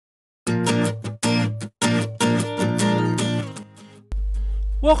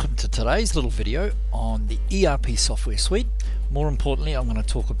Welcome to today's little video on the ERP software suite. More importantly, I'm going to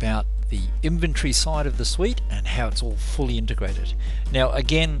talk about the inventory side of the suite and how it's all fully integrated. Now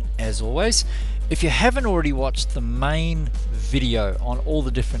again, as always, if you haven't already watched the main video on all the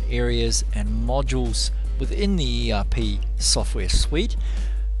different areas and modules within the ERP software suite,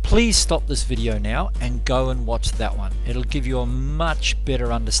 please stop this video now and go and watch that one. It'll give you a much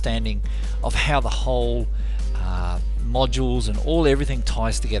better understanding of how the whole modules and everything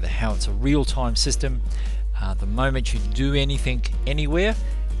ties together, how it's a real-time system. The moment you do anything anywhere,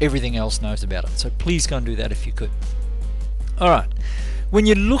 everything else knows about it. So please go and do that if you could. Alright, when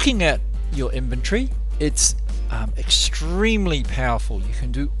you're looking at your inventory, it's extremely powerful. You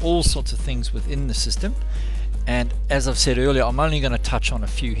can do all sorts of things within the system, and as I've said earlier, I'm only going to touch on a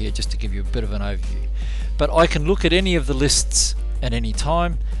few here just to give you a bit of an overview. But I can look at any of the lists at any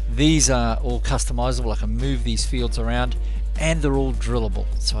time. These are all customizable. I can move these fields around and they're all drillable,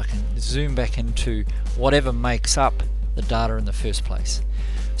 so I can zoom back into whatever makes up the data in the first place.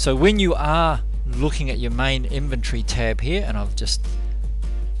 So when you are looking at your main inventory tab here, and I've just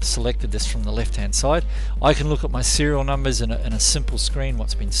selected this from the left hand side, I can look at my serial numbers in a simple screen,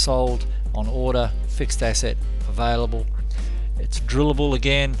 what's been sold, on order, fixed asset, available. It's drillable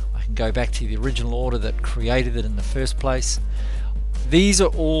again. I can go back to the original order that created it in the first place. These are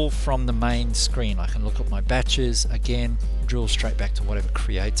all from the main screen. I can look at my batches, again, drill straight back to whatever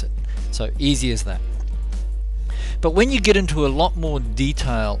creates it. So easy as that. But when you get into a lot more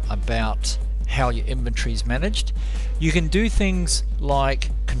detail about how your inventory is managed, you can do things like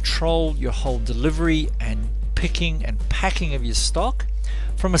control your whole delivery and picking and packing of your stock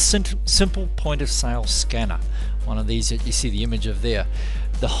from a simple point of sale scanner. One of these that you see the image of there.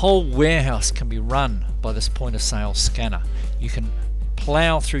 The whole warehouse can be run by this point of sale scanner. You can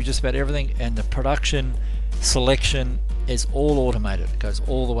plow through just about everything, and the production selection is all automated. It goes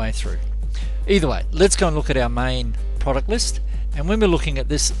all the way through. Either way, let's go and look at our main product list. And when we're looking at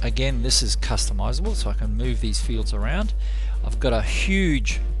this, again, this is customizable, so I can move these fields around. I've got a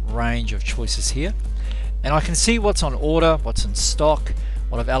huge range of choices here, and I can see what's on order, what's in stock,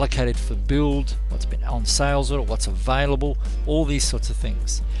 what I've allocated for build, what's been on sales order, what's available, all these sorts of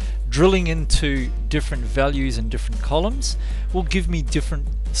things. Drilling into different values and different columns will give me different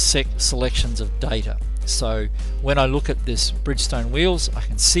selections of data. So when I look at this Bridgestone wheels, I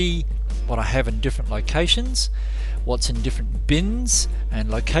can see what I have in different locations, what's in different bins,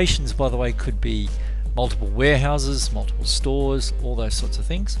 and locations, by the way, could be multiple warehouses, multiple stores, all those sorts of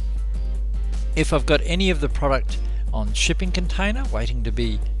things. If I've got any of the product on shipping container waiting to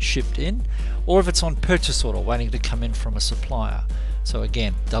be shipped in, or if it's on purchase order waiting to come in from a supplier. So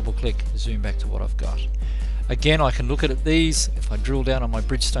again, double click, zoom back to what I've got. Again, I can look at these. If I drill down on my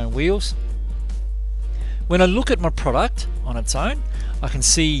Bridgestone wheels, when I look at my product on its own, I can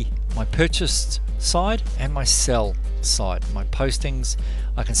see my purchased side and my sell side, my postings.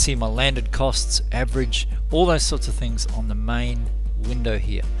 I can see my landed costs, average, all those sorts of things on the main window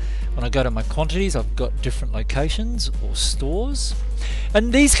here. When I go to my quantities, I've got different locations or stores,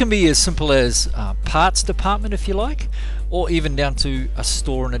 and these can be as simple as parts department if you like, or even down to a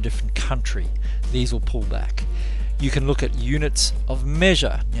store in a different country. These will pull back. You can look at units of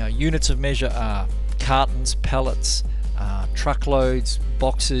measure. Now, units of measure are cartons, pallets, truckloads,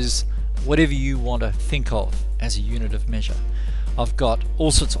 boxes, whatever you want to think of as a unit of measure. I've got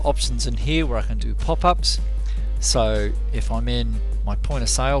all sorts of options in here where I can do pop-ups. So if I'm in my point of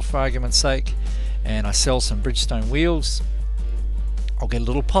sale, for argument's sake, and I sell some Bridgestone wheels, I'll get a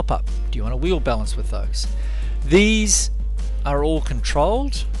little pop-up. Do you want a wheel balance with those? These are all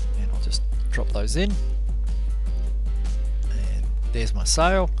controlled, and I'll just drop those in, and there's my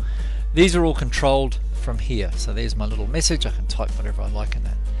sale. These are all controlled from here. So there's my little message. I can type whatever I like in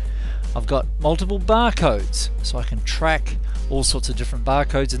that. I've got multiple barcodes, so I can track all sorts of different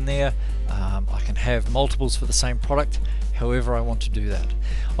barcodes in there. I can have multiples for the same product, however I want to do that.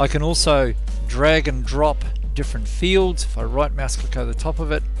 I can also drag and drop different fields. If I right mouse click over the top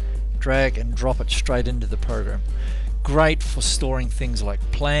of it, drag and drop it straight into the program. Great for storing things like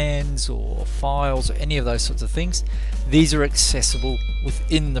plans or files or any of those sorts of things. These are accessible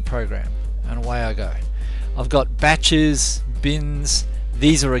within the program, and away I go. I've got batches, bins.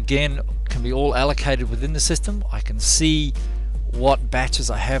 These are, again, can be all allocated within the system. I can see what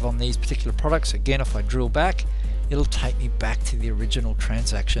batches I have on these particular products. Again, if I drill back, it'll take me back to the original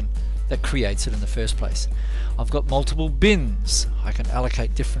transaction that creates it in the first place. I've got multiple bins. I can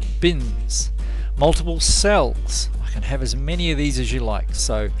allocate different bins. Multiple cells. I can have as many of these as you like.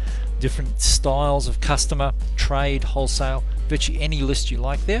 So different styles of customer, trade, wholesale, virtually any list you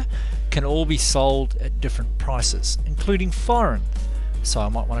like there can all be sold at different prices, including foreign. so I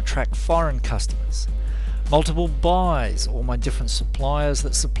might want to track foreign customers. Multiple buys, all my different suppliers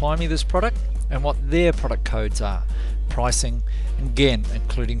that supply me this product and what their product codes are, pricing, and again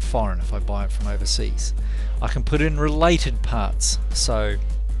including foreign if I buy it from overseas. I can put in related parts, so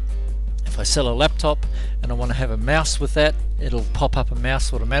if I sell a laptop and I want to have a mouse with that, it'll pop up a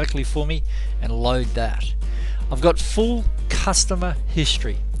mouse automatically for me and load that. I've got full customer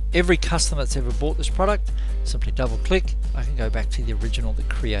history. Every customer that's ever bought this product, simply double click, I can go back to the original that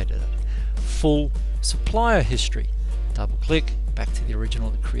created it. Full supplier history, double click, back to the original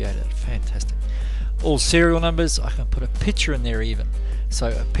that created it. Fantastic. All serial numbers, I can put a picture in there even. So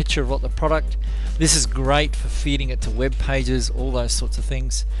a picture of what the product, this is great for feeding it to web pages, all those sorts of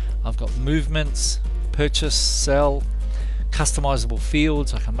things. I've got movements, purchase, sell, customizable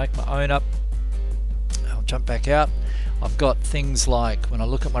fields, I can make my own up. I'll jump back out. I've got things like when I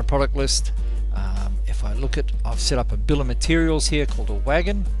look at my product list, if I look at, I've set up a bill of materials here called a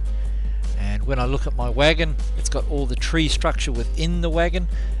wagon, and when I look at my wagon, it's got all the tree structure within the wagon.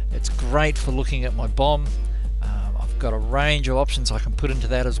 It's great for looking at my BOM. I've got a range of options I can put into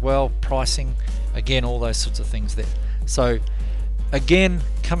that as well, pricing, again, all those sorts of things there. So again,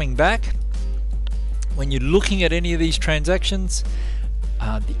 coming back, when you're looking at any of these transactions,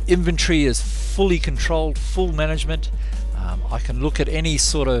 the inventory is fully controlled, full management. I can look at any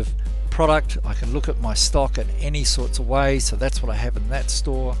sort of product, I can look at my stock in any sorts of ways. So that's what I have in that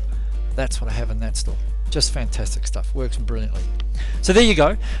store, that's what I have in that store. Just fantastic stuff, works brilliantly. So there you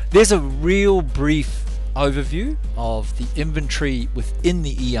go, there's a real brief overview of the inventory within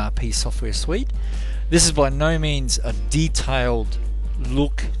the ERP software suite. This is by no means a detailed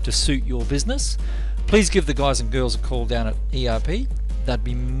look to suit your business. Please give the guys and girls a call down at ERP. They'd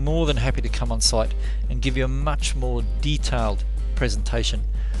be more than happy to come on site and give you a much more detailed presentation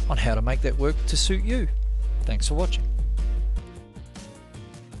on how to make that work to suit you. Thanks for watching.